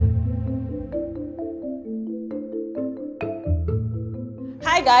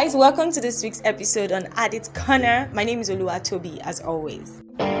Hi guys, welcome to this week's episode on Addit Corner. My name is Oluwatobi, as always.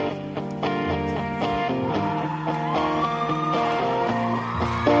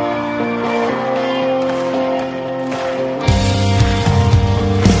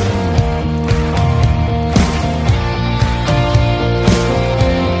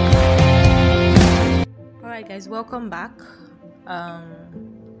 Alright guys, welcome back.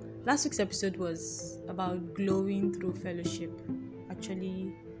 Last week's episode was about glowing through fellowship,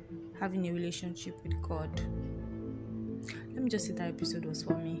 actually having a relationship with God. Let me just say that episode was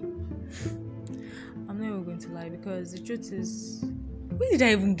for me. I'm not even going to lie, because the truth is, where did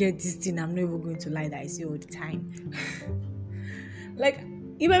I even get this thing I'm not even going to lie that I say all the time? Like,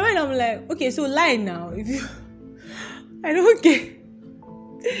 in my mind I'm like, okay, so lie now. If you I don't get.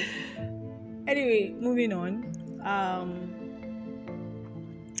 Anyway, moving on.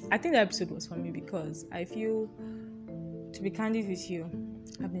 I think the episode was for me because I feel, to be candid with you,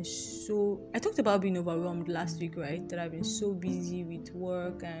 I talked about being overwhelmed last week, right? That I've been so busy with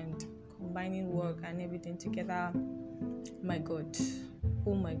work and combining work and everything together. My God.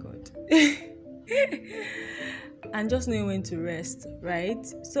 Oh my God. And just knowing when to rest, right?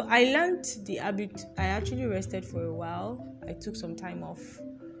 So I learned the habit. I actually rested for a while. I took some time off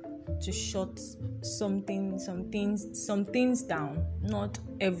to shut some things down. Not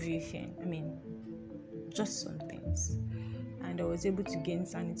everything. I mean, just some things. And I was able to gain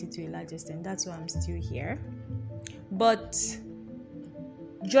sanity to a large extent. That's why I'm still here. But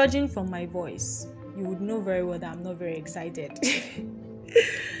judging from my voice, you would know very well that I'm not very excited.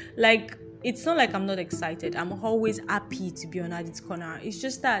 Like, it's not like I'm not excited. I'm always happy to be on Addit Corner. It's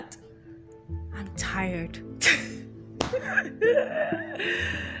just that I'm tired.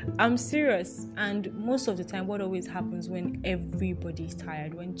 I'm serious. And most of the time, what always happens when everybody is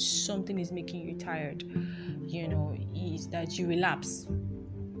tired, when something is making you tired, is that you relapse.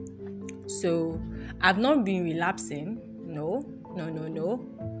 So I've not been relapsing. No.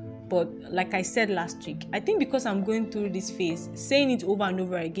 But like I said last week, I think because I'm going through this phase, saying it over and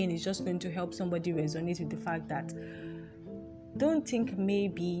over again is just going to help somebody resonate with the fact that don't think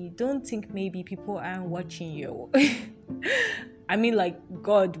maybe people aren't watching you. I mean, like,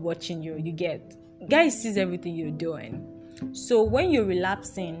 God watching you, you get. Guys sees everything you're doing. So when you're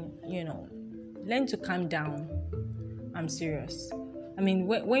relapsing, learn to calm down. I'm serious. I mean,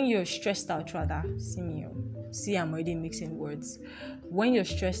 when you're stressed out, rather, see, I'm already mixing words. When you're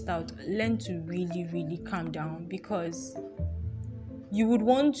stressed out, learn to really, really calm down, because you would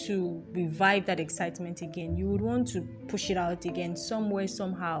want to revive that excitement again. You would want to push it out again somewhere,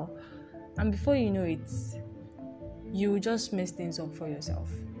 somehow. And before you know it, you will just mess things up for yourself,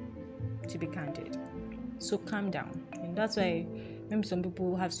 to be candid. So calm down. And that's why maybe some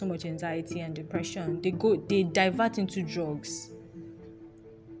people have so much anxiety and depression. They divert into drugs,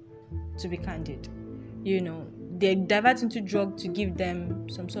 to be candid. They divert into drugs to give them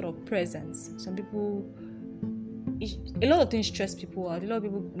some sort of presence. Some people, a lot of things stress people out. A lot of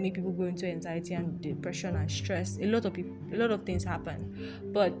people make people go into anxiety and depression and stress. A lot of things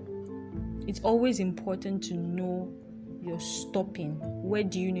happen. But it's always important to know you're stopping. Where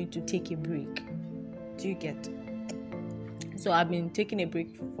do you need to take a break? Do you get? So I've been taking a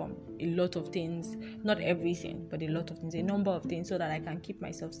break from a lot of things, not everything, but a lot of things, a number of things, so that I can keep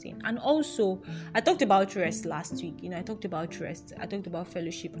myself sane. And also, I talked about rest last week. I talked about rest. I talked about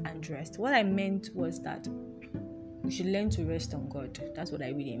fellowship and rest. What I meant was that we should learn to rest on God. That's what I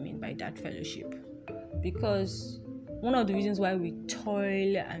really mean by that fellowship. Because one of the reasons why we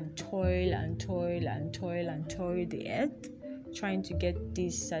toil the earth, trying to get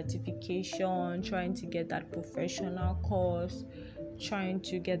this certification, trying to get that professional course, trying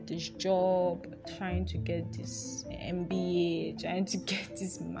to get this job, trying to get this MBA, trying to get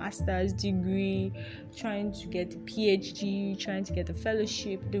this master's degree, trying to get the PhD, trying to get the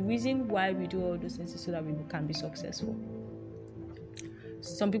fellowship. The reason why we do all those things is so that we can be successful.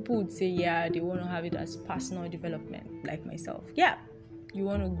 Some people would say, they want to have it as personal development, like myself. Yeah, you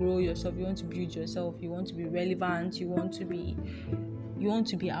want to grow yourself, you want to build yourself, you want to be relevant, you want to be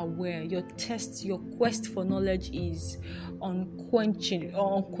aware. Your quest for knowledge is unquenchable.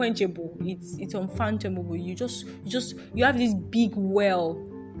 It's unfathomable. You have this big well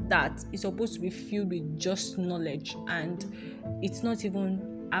that is supposed to be filled with just knowledge, and it's not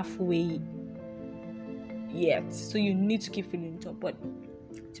even halfway yet. So you need to keep filling it up. But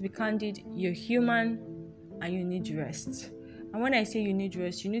to be candid, you're human and you need rest. And when I say you need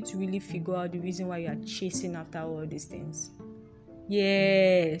rest, you need to really figure out the reason why you are chasing after all these things.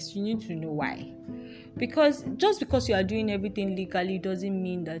 Yes, you need to know why. Because just because you are doing everything legally doesn't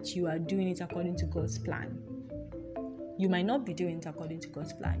mean that you are doing it according to God's plan. you might not be doing it according to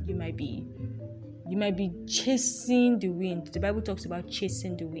God's plan. You might be chasing the wind. The Bible talks about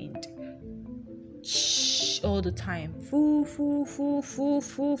chasing the wind all the time. Foo.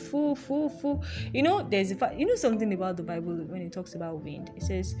 There's something about the Bible when it talks about wind. It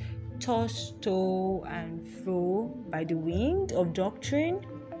says, tossed to and fro by the wind of doctrine.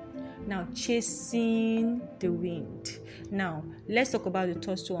 Now, chasing the wind. Now, let's talk about the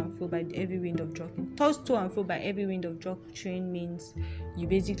tossed to and fro by every wind of doctrine. Tossed to and fro by every wind of doctrine means you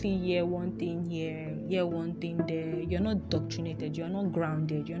basically hear one thing here, hear one thing there. You're not doctrinated. You're not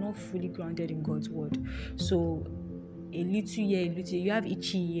grounded. You're not fully grounded in God's word. So, a little here, you have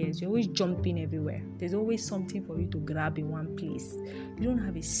itchy ears. You're always jumping everywhere. There's always something for you to grab in one place. You don't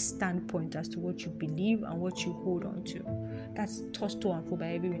have a standpoint as to what you believe and what you hold on to. That's tossed to and fro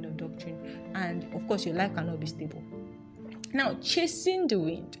by every wind of doctrine. And of course, your life cannot be stable. Now, chasing the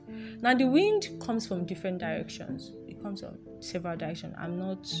wind. Now, the wind comes from different directions. It comes from several directions. I'm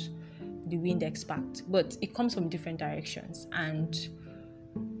not the wind expert, but it comes from different directions. And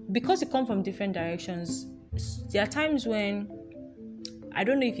because it comes from different directions, there are times when I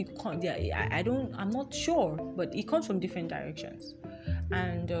don't know if it comes. I'm not sure, but it comes from different directions.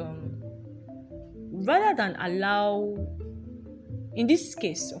 And rather than allow, in this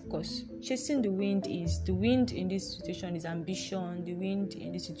case, of course, chasing the wind in this situation is ambition. The wind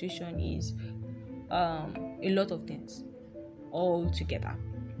in this situation is a lot of things all together.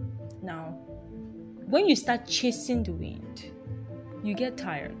 Now, when you start chasing the wind, you get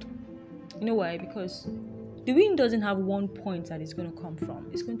tired. You know why? Because the wind doesn't have one point that it's going to come from.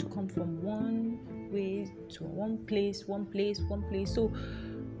 It's going to come from one way to one place. So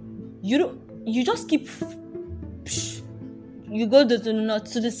you just keep. You go to the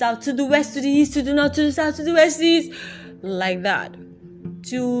north, to the south, to the west, to the east, to the north, to the south, to the west, to the east, like that.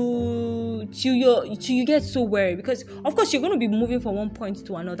 Till you get so weary, because of course you're going to be moving from one point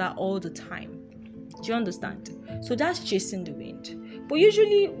to another all the time. Do you understand? So that's chasing the wind. But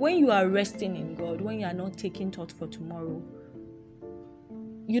usually when you are resting in God, when you are not taking thought for tomorrow,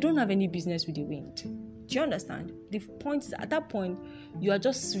 you don't have any business with the wind. Do you understand? The point is, at that point, you are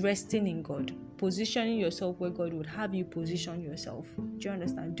just resting in God, positioning yourself where God would have you position yourself. Do you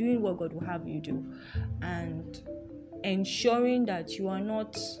understand? Doing what God will have you do, and ensuring that you are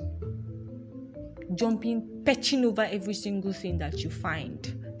not perching over every single thing that you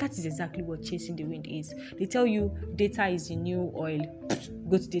find. That is exactly what chasing the wind is. They tell you data is the new oil.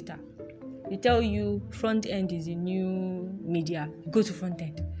 Go to data. They tell you front end is the new media. Go to front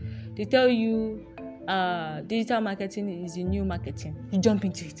end. They tell you digital marketing is the new marketing. You jump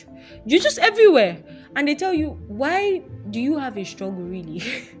into it. You're just everywhere. And they tell you, why do you have a struggle really?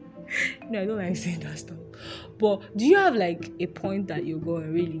 No, I don't like saying that stuff. But do you have like a point that you're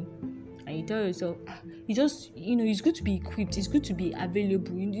going really? And you tell yourself, it's good to be equipped, it's good to be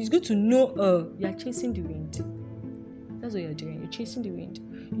available, it's good to know you're chasing the wind. That's what you're doing. You're chasing the wind.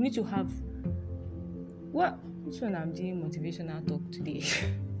 You need to have which one I'm doing motivational talk today?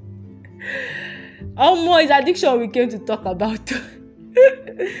 It's addiction we came to talk about.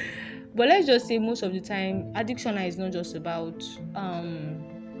 But let's just say most of the time addiction is not just about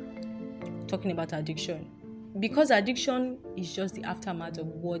talking about addiction. Because addiction is just the aftermath of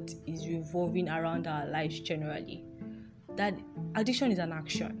what is revolving around our lives generally. That addiction is an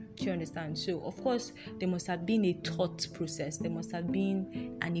action. Do you understand? So, of course, there must have been a thought process. There must have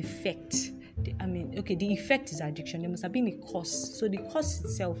been an effect. The effect is addiction. There must have been a cause. So, the cause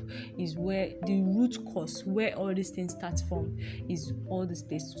itself is where the root cause, where all these things start from, is all this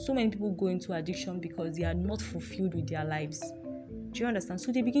place. So many people go into addiction because they are not fulfilled with their lives. Do you understand?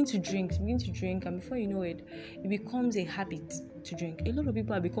 So they begin to drink, and before you know it, it becomes a habit to drink. A lot of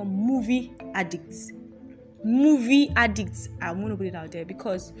people have become movie addicts. I'm going to put it out there,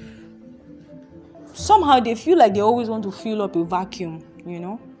 because somehow they feel like they always want to fill up a vacuum,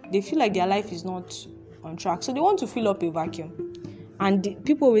 They feel like their life is not on track. So they want to fill up a vacuum. And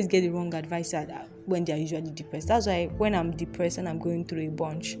people always get the wrong advice when they are usually depressed. That's why when I'm depressed and I'm going through a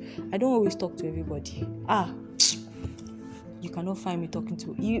bunch, I don't always talk to everybody. You cannot find me talking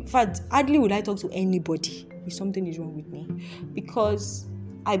to you. In fact, hardly would I talk to anybody if something is wrong with me, because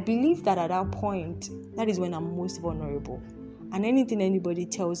I believe that at that point, that is when I'm most vulnerable, and anything anybody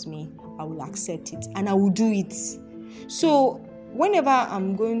tells me, I will accept it and I will do it. So whenever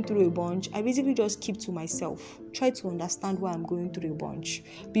I'm going through a bunch, I basically just keep to myself, try to understand why I'm going through a bunch,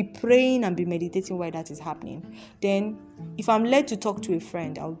 be praying and be meditating why that is happening. Then if I'm led to talk to a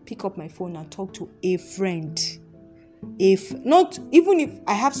friend, I'll pick up my phone and talk to a friend. Even if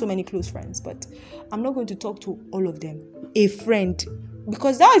I have so many close friends, but I'm not going to talk to all of them. A friend,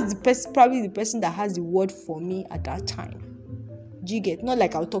 because that is probably the person that has the word for me at that time. Do you get? Not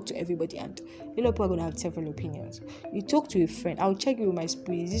like I'll talk to everybody, and a lot of people are going to have several opinions. You talk to a friend, I'll check you with my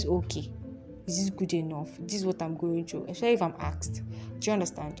spirit. Is this okay? Is this good enough? This is what I'm going through, especially if I'm asked. Do you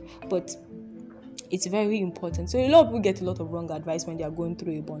understand? But it's very important. So a lot of people get a lot of wrong advice when they are going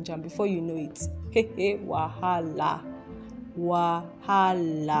through a bunch, and before you know it, wahala.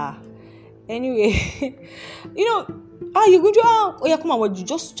 Anyway, you're going to come on, what you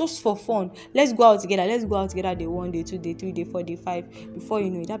just for fun. Let's go out together. Day 1, day 2, day 3, day 4, day 5. Before you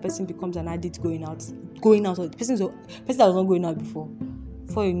know it, that person becomes an addict going out. The person that was not going out before.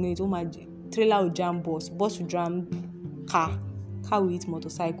 Before you know it, oh my, trailer will jam bus will jam car will hit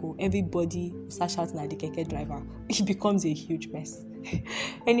motorcycle. Everybody will start shouting at the keke driver. It becomes a huge mess.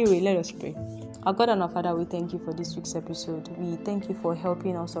 Anyway, let us pray. Our God and our Father, we thank you for this week's episode. We thank you for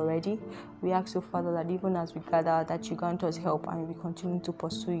helping us already. We ask you, Father, that even as we gather, that you grant us help and we continue to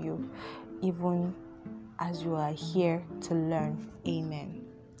pursue you, even as you are here to learn. Amen.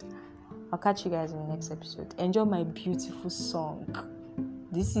 I'll catch you guys in the next episode. Enjoy my beautiful song.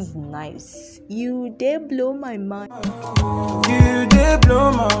 This is nice. You they blow my mind. You they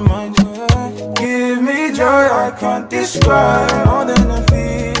blow my mind. Give me joy I can't describe. More than a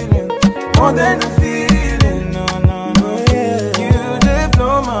feeling. No, yeah. You they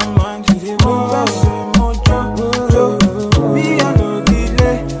blow my mind. You they blow my mind. Me I no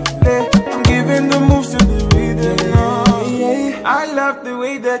delay. I'm giving the moves to the rhythm. I love the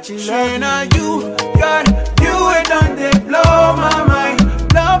way that you love me. You, God, you ain't done they blow my mind.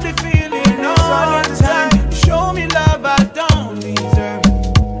 Love the feeling all the time. You show me love I don't deserve.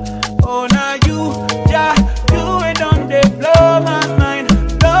 Oh, now you ain't done they blow my mind.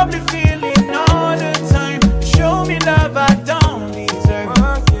 Love the feeling all the time. You show me love I don't deserve.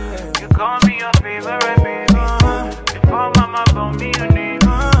 You call me your favorite baby. Before mama call me your name.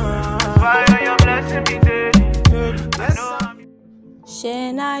 Fire your blessing me daily. I know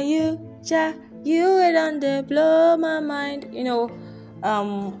Shana, you ain't done they blow my mind.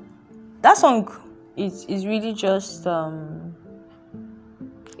 That song is really just a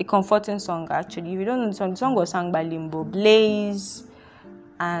comforting song. Actually, if you don't know the song was sung by Limbo Blaze,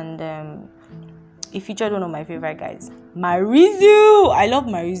 and it featured one of my favorite guys, Marizu. I love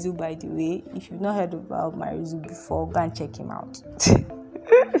Marizu, by the way. If you've not heard about Marizu before, go and check him out.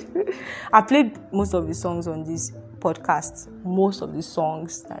 I played most of the songs on this podcast. Most of the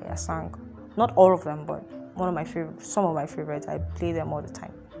songs that I sang, not all of them, but some of my favorites. I play them all the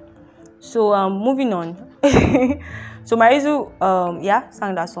time. So moving on. So Marizu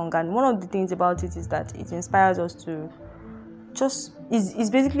sang that song, and one of the things about it is that it inspires us to it's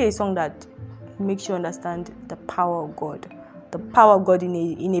basically a song that makes you understand the power of God. The power of God in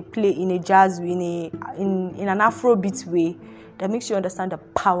a jazz way, in an Afrobeat way, that makes you understand the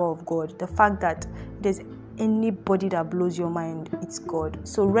power of God. The fact that there's anybody that blows your mind, it's God.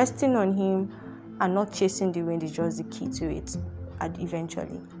 So resting on him and not chasing the wind is just the key to it, and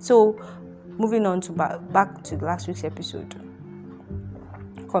eventually. So, moving on to back to last week's episode.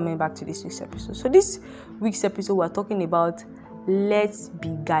 Coming back to this week's episode. So, this week's episode, we're talking about let's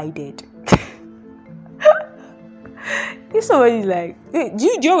be guided. If somebody's like, hey, do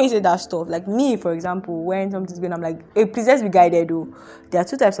you always say that stuff? Like me, for example, when something's going, I'm like, hey, please let's be guided. Oh, there are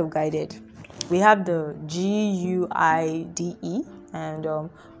two types of guided. We have the GUIDE, and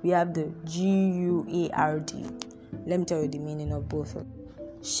we have the GUARD. Let me tell you the meaning of both.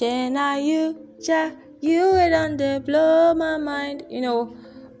 Shana, you ain't done they blow my mind.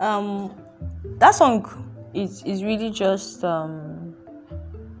 That song is really just a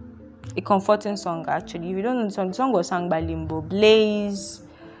comforting song. Actually, if you don't know the song was sung by Limbo Blaze,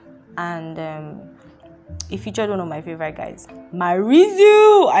 and it featured one of my favorite guys,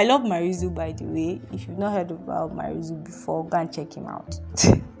 Marizu. I love Marizu, by the way. If you've not heard about Marizu before, go and check him out.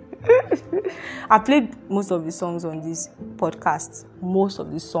 I played most of the songs on this podcast. Most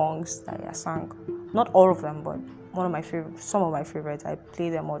of the songs that I sang, not all of them, but some of my favorites. I play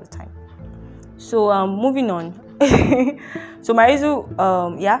them all the time. So moving on. So Marizu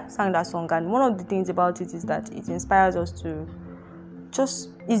sang that song, and one of the things about it is that it inspires us to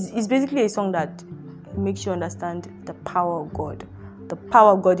it's basically a song that makes you understand the power of God. The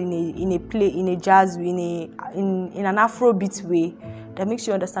power of God in a jazz way, in an Afrobeat way, that makes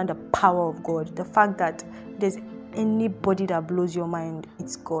you understand the power of God. The fact that there's anybody that blows your mind,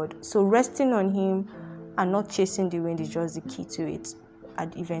 it's God. So resting on him and not chasing the wind is just the key to it,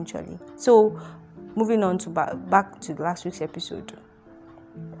 and eventually. So moving on to back to last week's episode.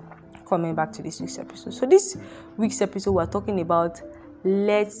 Coming back to this week's episode. So this week's episode, we're talking about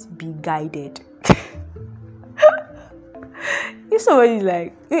let's be guided. if somebody's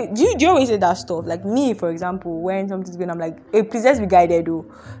like, do you always say that stuff? Like me, for example, when something's going, I'm like, hey, please let's be guided. Though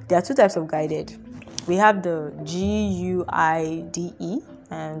there are two types of guided. We have the GUIDE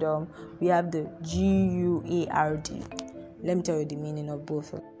and we have the GUARD. Let me tell you the meaning of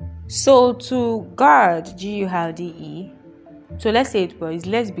both. So to guard, GUIDE. So let's say it was,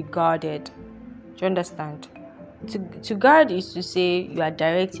 let's be guarded. Do you understand? To guard is to say you are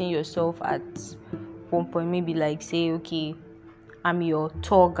directing yourself at one point, maybe like say, okay, I'm your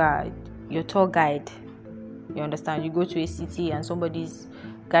tour guide. You understand? You go to a city and somebody's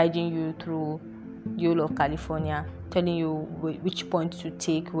guiding you through the whole of California, telling you which point to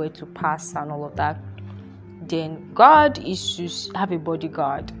take, where to pass, and all of that. Then guard is to have a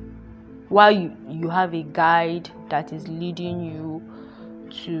bodyguard, while you have a guide that is leading you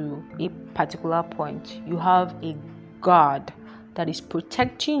to a particular point. You have a guard that is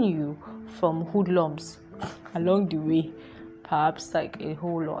protecting you from hoodlums along the way, perhaps like a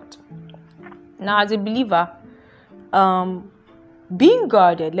whole lot. Now, as a believer, being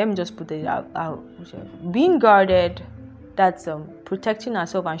guarded, let me just put it out. Being guarded, that's protecting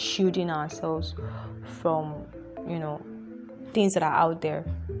ourselves and shielding ourselves from, things that are out there,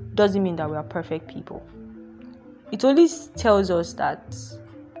 doesn't mean that we are perfect people. It only tells us that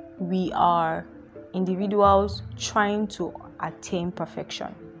we are individuals trying to attain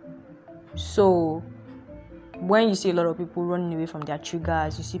perfection. So when you see a lot of people running away from their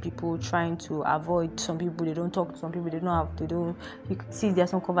triggers, you see people trying to avoid some people, they don't talk to some people, you see there are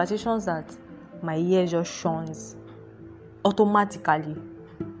some conversations that my ear just shuns automatically.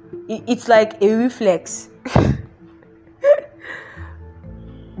 It's like a reflex.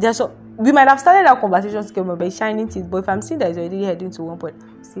 We might have started our conversations by shining teeth, but if I'm seeing that it's already heading to one point,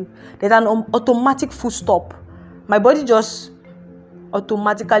 see, there's an automatic full stop. My body just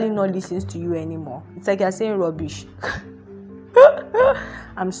automatically not listens to you anymore. It's like you're saying rubbish.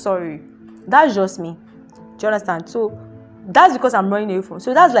 I'm sorry. That's just me. Do you understand? So that's because I'm running away from.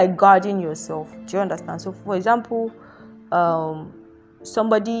 So that's like guarding yourself. Do you understand? So for example,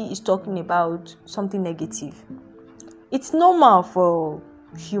 somebody is talking about something negative. It's normal for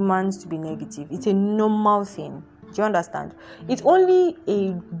humans to be negative. It's a normal thing. Do you understand? It's only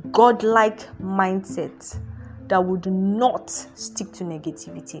a godlike mindset that would not stick to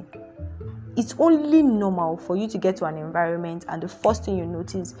negativity. It's only normal for you to get to an environment and the first thing you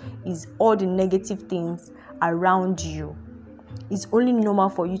notice is all the negative things around you. It's only normal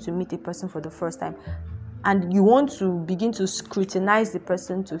for you to meet a person for the first time and you want to begin to scrutinize the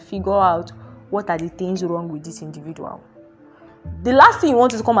person to figure out what are the things wrong with this individual. The last thing you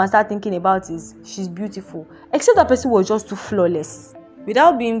want to come and start thinking about is she's beautiful, except that person was just too flawless.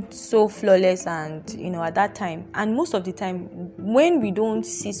 Without being so flawless and at that time, and most of the time when we don't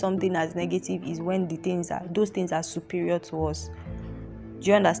see something as negative is when those things are superior to us.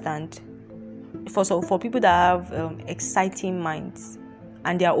 Do you understand? For people that have exciting minds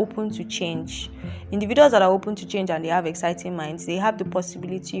and they are open to change, individuals that are open to change and they have exciting minds, they have the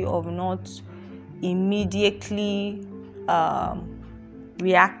possibility of not immediately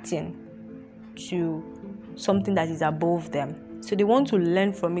reacting to something that is above them. So they want to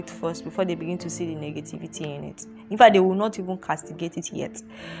learn from it first before they begin to see the negativity in it. In fact, they will not even castigate it yet.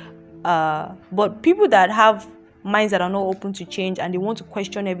 But people that have minds that are not open to change and they want to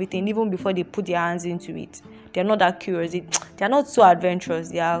question everything even before they put their hands into it, they're not that curious. They're not so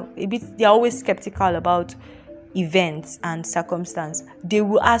adventurous. They're always skeptical about events and circumstance. They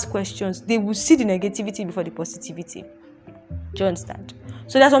will ask questions. They will see the negativity before the positivity. Do you understand?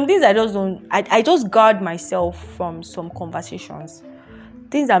 So there are some things I just guard myself from some conversations.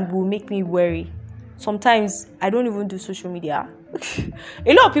 Things that will make me worry. Sometimes I don't even do social media.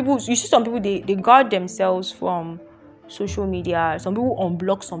 A lot of people, you see some people, they guard themselves from social media. Some people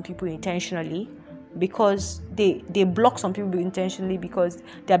unblock some people intentionally because they block some people intentionally because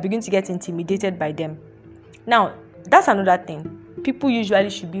they are beginning to get intimidated by them. Now, that's another thing. People usually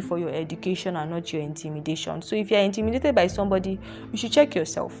should be for your education and not your intimidation. So if you're intimidated by somebody, you should check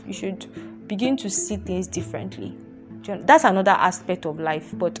yourself. You should begin to see things differently. That's another aspect of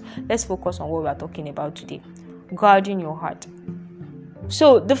life. But let's focus on what we're talking about today. Guarding your heart.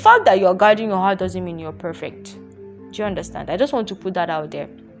 So the fact that you're guarding your heart doesn't mean you're perfect. Do you understand? I just want to put that out there.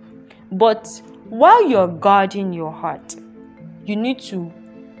 But while you're guarding your heart, you need to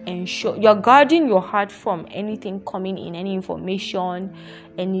ensure you're guarding your heart from anything coming in, any information,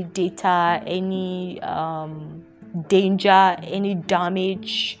 any data, any danger, any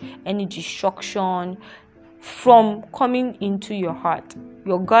damage, any destruction from coming into your heart.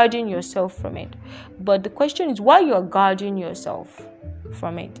 You're guarding yourself from it. But the question is, why you're guarding yourself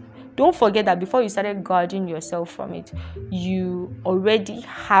from it, don't forget that before you started guarding yourself from it, you already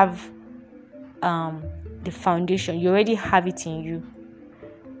have the foundation. You already have it in you.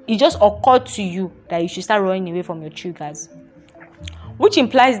 It just occurred to you that you should start running away from your triggers, which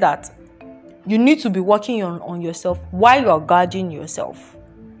implies that you need to be working on yourself while you're guarding yourself.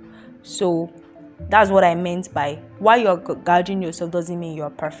 So that's what I meant by while you're guarding yourself doesn't mean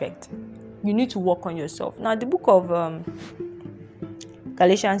you're perfect. You need to work on yourself. Now, the book of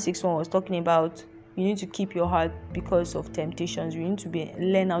Galatians 6:1 was talking about you need to keep your heart because of temptations. We need to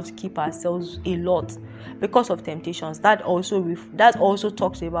learn how to keep ourselves a lot because of temptations. That also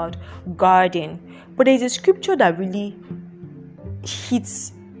talks about guarding. But there's a scripture that really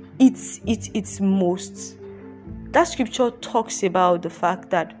hits it's most. That scripture talks about the fact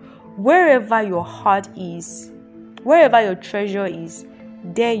that wherever your heart is, wherever your treasure is,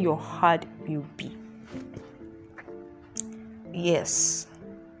 there your heart will be. Yes.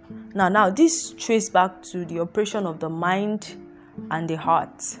 Now this traces back to the operation of the mind and the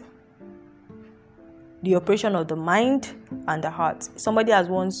heart. The operation of the mind and the heart. Somebody has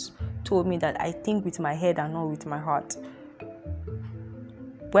once told me that I think with my head and not with my heart.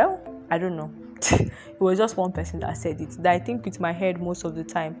 Well, I don't know. It was just one person that said it. That I think with my head most of the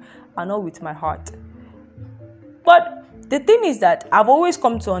time and not with my heart. But the thing is that I've always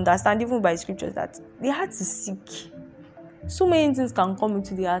come to understand, even by scriptures, that the heart is sick. So many things can come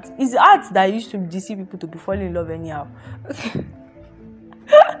into the heart. It's the heart that used to deceive people to be falling in love anyhow.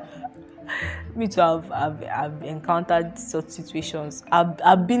 Me too, I've encountered such situations.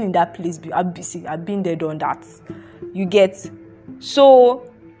 I've been in that place. I've been there, done that. You get. So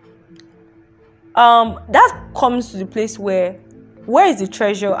that comes to the place where is the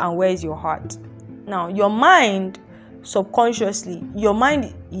treasure and where is your heart? Now, your mind, subconsciously, your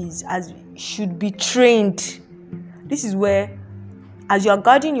mind should be trained. This is where, as you are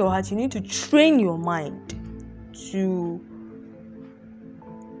guarding your heart, you need to train your mind to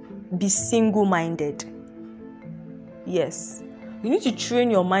be single-minded. Yes. You need to train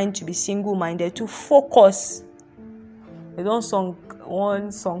your mind to be single-minded, to focus. There's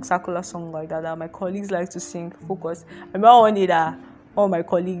one circular song like that my colleagues like to sing, focus. I remember one day that one of my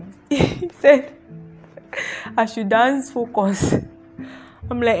colleagues said, I should dance focus.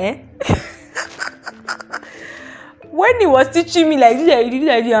 I'm like, eh? When he was teaching me like this,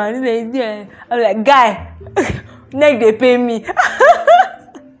 I'm like, guy, neck they pay me.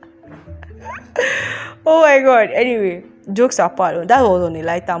 Oh my God. Anyway, jokes apart, that was on a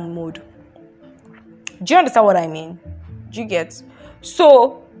lighter mood. Do you understand what I mean? Do you get?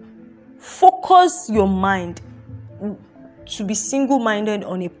 So, focus your mind to be single-minded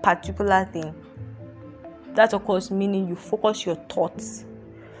on a particular thing. That, of course, meaning you focus your thoughts.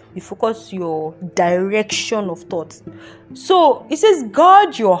 You focus your direction of thoughts. So, it says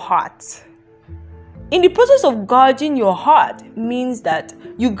guard your heart. In the process of guarding your heart means that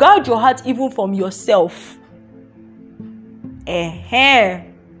you guard your heart even from yourself.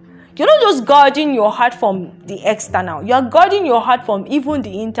 You're not just guarding your heart from the external. You are guarding your heart from even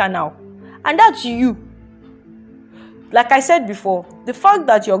the internal. And that's you. Like I said before, the fact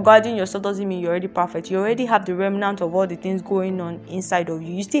that you're guarding yourself doesn't mean you're already perfect. You already have the remnant of all the things going on inside of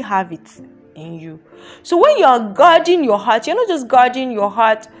you. You still have it in you. So when you are guarding your heart, you're not just guarding your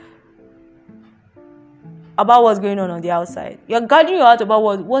heart about what's going on the outside. You're guarding your heart about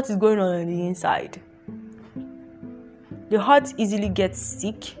what is going on the inside. The heart easily gets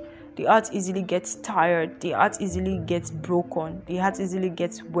sick. The heart easily gets tired. The heart easily gets broken. The heart easily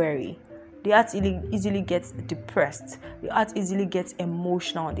gets weary. The heart easily gets depressed. The heart easily gets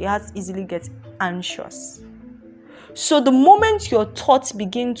emotional. The heart easily gets anxious. So the moment your thoughts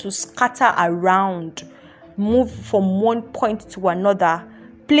begin to scatter around, move from one point to another,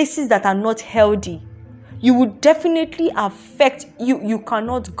 places that are not healthy, you would definitely affect you. You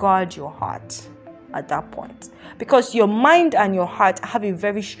cannot guard your heart at that point, because your mind and your heart have a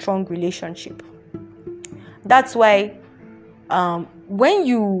very strong relationship. That's why when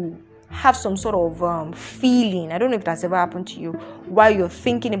you have some sort of feeling, I don't know if that's ever happened to you, while you're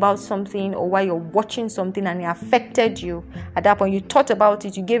thinking about something or while you're watching something and it affected you, at that point you thought about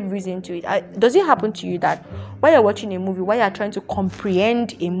it, you gave reason to it. Does it happen to you that while you're watching a movie, while you're trying to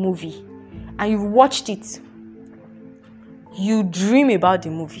comprehend a movie and you've watched it, you dream about the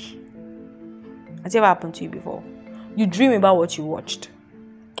movie? Has it ever happened to you before? You dream about what you watched.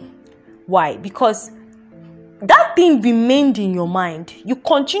 Why? Because that thing remained in your mind. You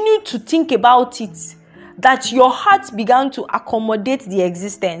continue to think about it, that your heart began to accommodate the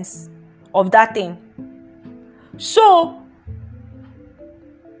existence of that thing. So,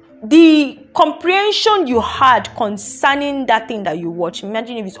 the comprehension you had concerning that thing that you watch,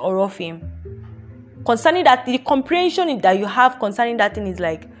 imagine if it's horror film, concerning that, the comprehension that you have concerning that thing is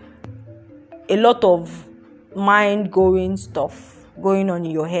like a lot of mind going stuff going on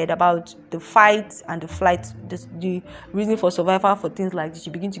in your head about the fight and the flight, the reason for survival for things like this.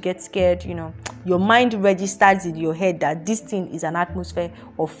 You begin to get scared, your mind registers in your head that this thing is an atmosphere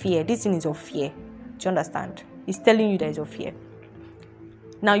of fear. This thing is of fear. Do you understand? It's telling you that it's of fear.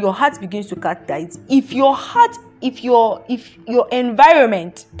 Now your heart begins to catch that. If your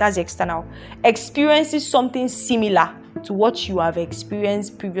environment, that's external, experiences something similar to what you have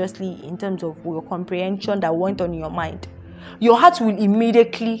experienced previously in terms of your comprehension that went on in your mind, your heart will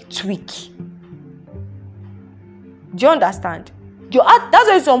immediately tweak. Do you understand? Your heart, that's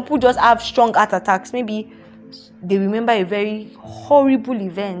why some people just have strong heart attacks. Maybe they remember a very horrible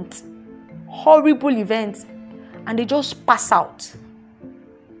event, and they just pass out.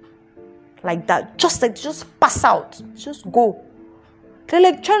 Like that. Just pass out. Just go. They're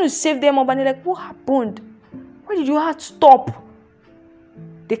like trying to save them up, and they're like, what happened? Why did your heart stop?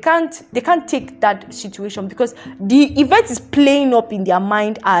 They can't take that situation because the event is playing up in their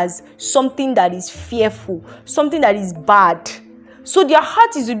mind as something that is fearful, something that is bad. So their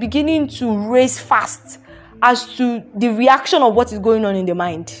heart is beginning to race fast as to the reaction of what is going on in the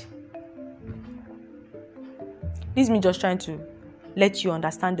mind. This is me just trying to let you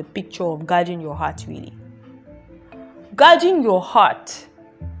understand the picture of guarding your heart, really. Guarding your heart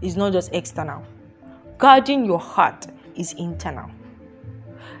is not just external. Guarding your heart is internal.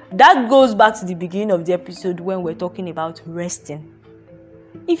 That goes back to the beginning of the episode when we're talking about resting.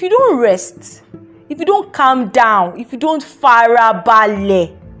 If you don't rest, if you don't calm down, if you don't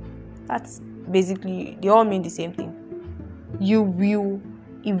farabale, that's basically, they all mean the same thing. You will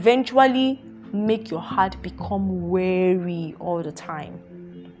eventually make your heart become weary all the time.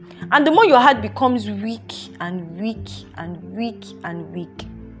 And the more your heart becomes weak and weak and weak and weak,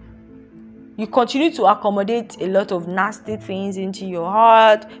 you continue to accommodate a lot of nasty things into your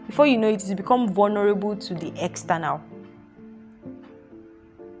heart. Before you know it, you become vulnerable to the external.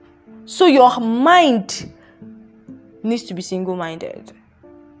 So your mind needs to be single-minded.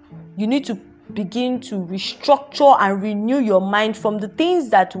 You need to begin to restructure and renew your mind from the things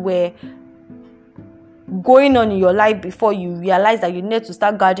that were going on in your life before you realize that you need to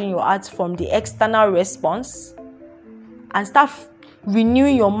start guarding your heart from the external response and start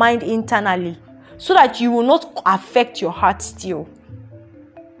renewing your mind internally so that you will not affect your heart still.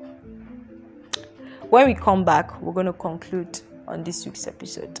 When we come back, we're going to conclude on this week's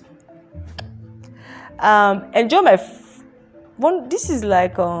episode. Enjoy my one. This is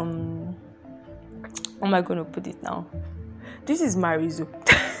like how am I going to put it now? This is Marizu.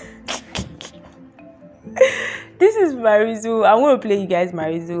 This is Marizu. I'm going to play you guys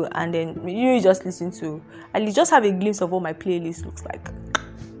Marizu, and then you just listen to, and you just have a glimpse of what my playlist looks like.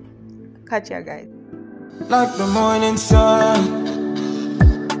 Catch ya, guys. Like the morning sun,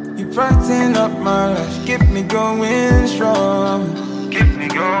 you brighten up my life, keep me going strong, keep me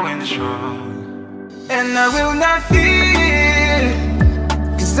going strong. And I will not fear,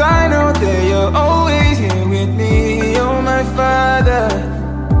 'cause I know that you're always here with me. Oh my Father,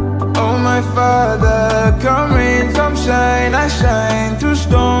 oh my Father, come rain, come shine, I shine. Through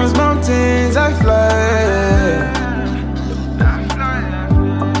storms, mountains, I fly.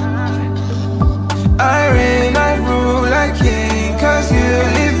 I reign, I rule like king, 'cause you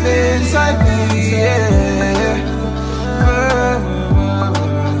live inside me, yeah.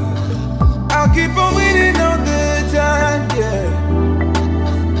 I'll keep on winning all the time, yeah,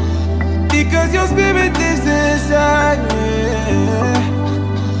 because your spirit lives inside me, yeah.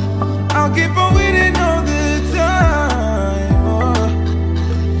 I'll keep on winning all the time, oh,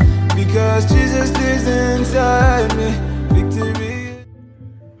 because Jesus lives inside me. Victory.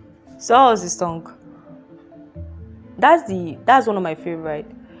 So how was the song? That's one of my favorite.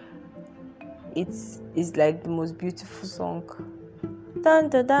 It's like the most beautiful song. Dun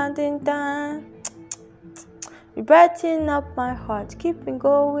dun dun dun dun. You brighten up my heart, keep me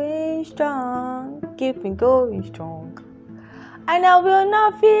going strong, keep me going strong. And I will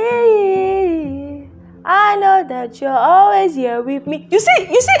not fear. I know that you're always here with me. You see,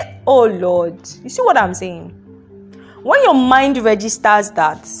 oh Lord, you see what I'm saying? When your mind registers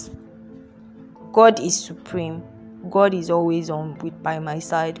that God is supreme, God is always by my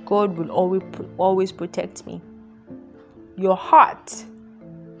side, God will always protect me, your heart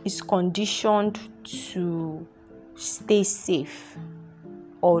is conditioned to stay safe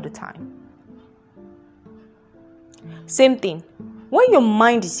all the time. Same thing. When your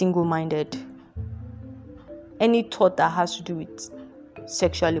mind is single-minded, any thought that has to do with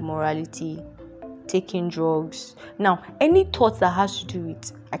sexual immorality, taking drugs. Now, any thought that has to do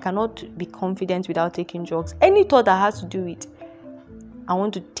with, I cannot be confident without taking drugs. Any thought that has to do with, I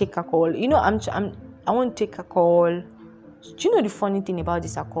want to take alcohol. I want to take alcohol. Do you know the funny thing about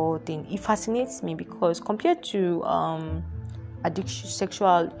this alcohol thing? It fascinates me because compared to addiction,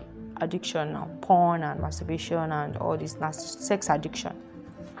 sexual addiction, porn and masturbation and all this nasty sex addiction,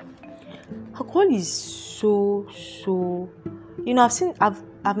 alcohol is so.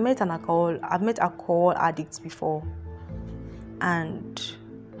 I've met alcohol addicts before, and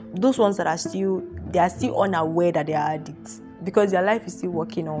those ones that are still unaware that they are addicts because their life is still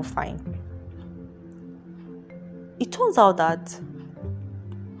working on fine. It turns out that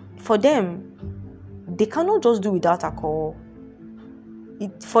for them, they cannot just do without alcohol.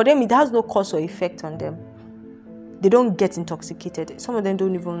 For them, it has no cause or effect on them. They don't get intoxicated. Some of them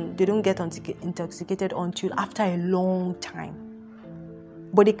don't get intoxicated until after a long time.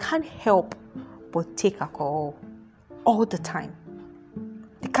 But they can't help but take alcohol all the time.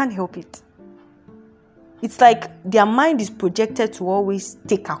 They can't help it. It's like their mind is projected to always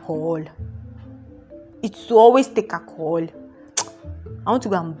take alcohol. It's to always take alcohol. I want to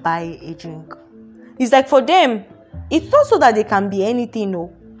go and buy a drink. It's like for them, it's not so that they can be anything.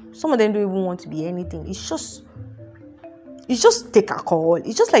 No, some of them don't even want to be anything. It's just take alcohol.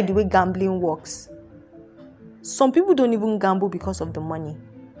 It's just like the way gambling works. Some people don't even gamble because of the money.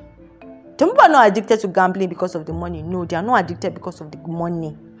 Some people are not addicted to gambling because of the money. No, they are not addicted because of the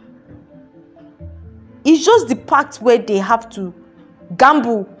money. It's just the part where they have to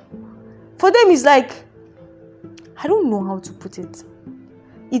gamble. For them, it's like, I don't know how to put it.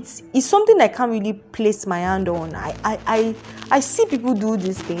 It's something I can't really place my hand on. I see people do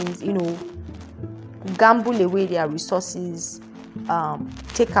these things, gamble away their resources,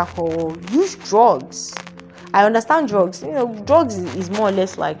 take alcohol, use drugs. I understand drugs. Drugs is more or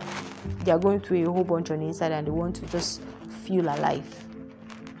less like they are going through a whole bunch on the inside and they want to just feel alive.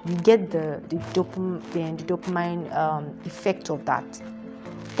 You get the dopamine effect of that.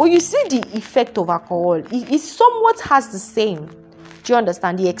 But you see the effect of alcohol. It somewhat has the same. Do you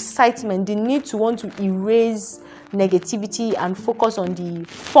understand? The excitement, the need to want to erase negativity and focus on the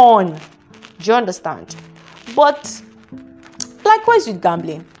fun. Do you understand? But likewise with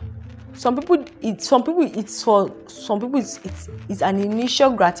gambling, it's an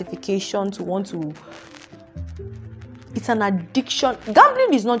initial gratification to want to. It's an addiction.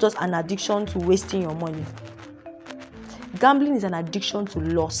 Gambling is not just an addiction to wasting your money. Gambling is an addiction to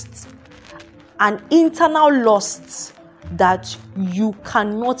lust, an internal lust that you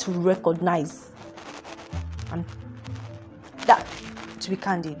cannot recognize. And that, to be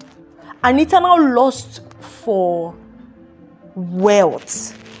candid, an internal lust for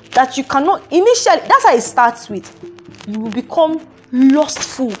wealth that you cannot initially. That's how it starts with. You will become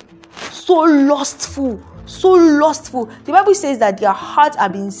lustful, so lustful. The Bible says that their hearts are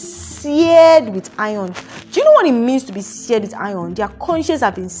being seared with iron. Do you know what it means to be seared with iron? Their conscience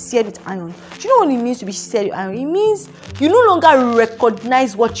have been seared with iron. Do you know what it means to be seared with iron? It means you no longer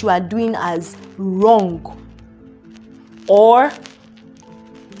recognize what you are doing as wrong or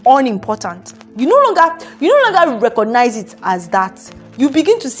unimportant. You no longer recognize it as that. You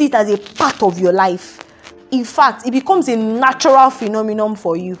begin to see it as a part of your life. In fact, it becomes a natural phenomenon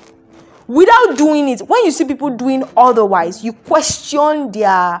for you. Without doing it, when you see people doing otherwise, you question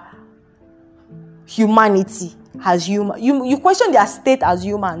their humanity as human. You question their state as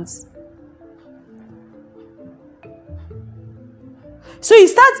humans. So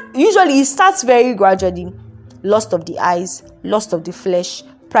it starts very gradually. Lust of the eyes, lust of the flesh,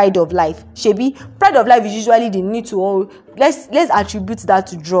 pride of life. Shebi, pride of life is usually the need to let's attribute that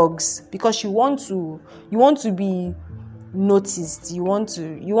to drugs, because you want to be noticed, you want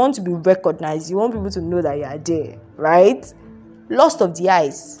to be recognized, you want people to know that you are there, right? Lust of the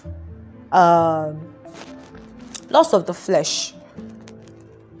eyes, lust of the flesh.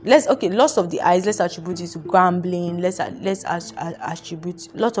 Lust of the eyes, let's attribute it to gambling. Let's attribute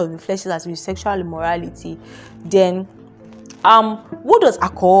lot of the flesh as with sexual immorality. Then what does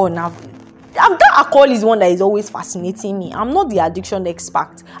alcohol now? That alcohol is one that is always fascinating me. I'm not the addiction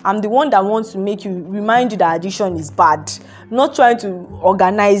expert. I'm the one that wants to remind you that addiction is bad, not trying to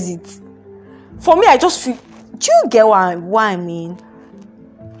organize it. For me, I just feel, do you get what I mean?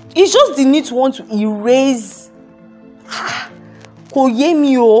 It's just the need to want to erase.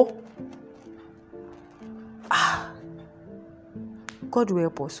 God will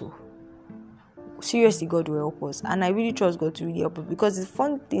help us. Seriously, God will help us, and I really trust God to really help us, because the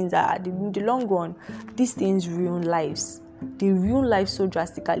fun things are in the long run, these things ruin lives. They ruin lives so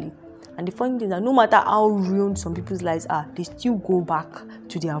drastically. And the funny thing is that no matter how ruined some people's lives are, they still go back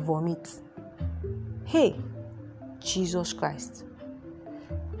to their vomit. Hey, Jesus Christ.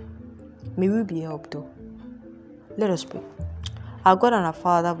 May we be helped though. Let us pray. Our God and our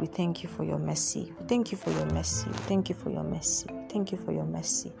Father, we thank you for your mercy. We thank you for your mercy. We thank you for your mercy. We thank you for your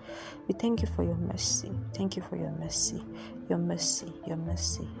mercy. We thank you for your mercy. Thank you for your mercy. Your mercy, your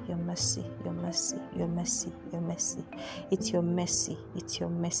mercy, your mercy, your mercy, your mercy, your mercy. It's your mercy. It's your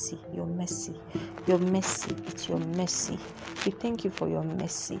mercy. Your mercy. Your mercy. It's your mercy. We thank you for your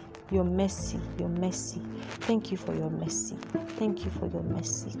mercy. Your mercy, your mercy. Thank you for your mercy. Thank you for your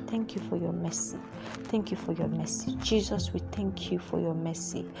mercy. Thank you for your mercy. Thank you for your mercy. Jesus, we thank you for your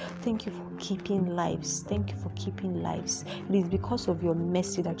mercy. Thank you for keeping lives. Thank you for keeping lives. It is because of your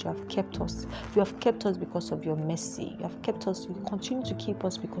mercy that you have kept us. You have kept us because of your mercy. You have kept us. You continue to keep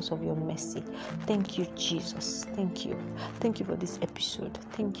us because of your mercy. Thank you, Jesus. Thank you. Thank you for this episode.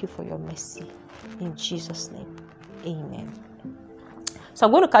 Thank you for your mercy. In Jesus' name, amen. So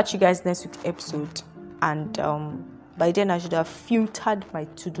I'm going to catch you guys next week's episode, and by then I should have filtered my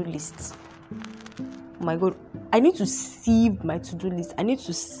to-do list. Oh my God, I need to sieve my to-do list. I need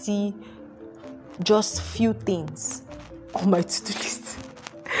to see just few things on my to-do list.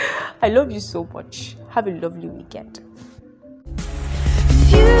 I love you so much. Have a lovely weekend.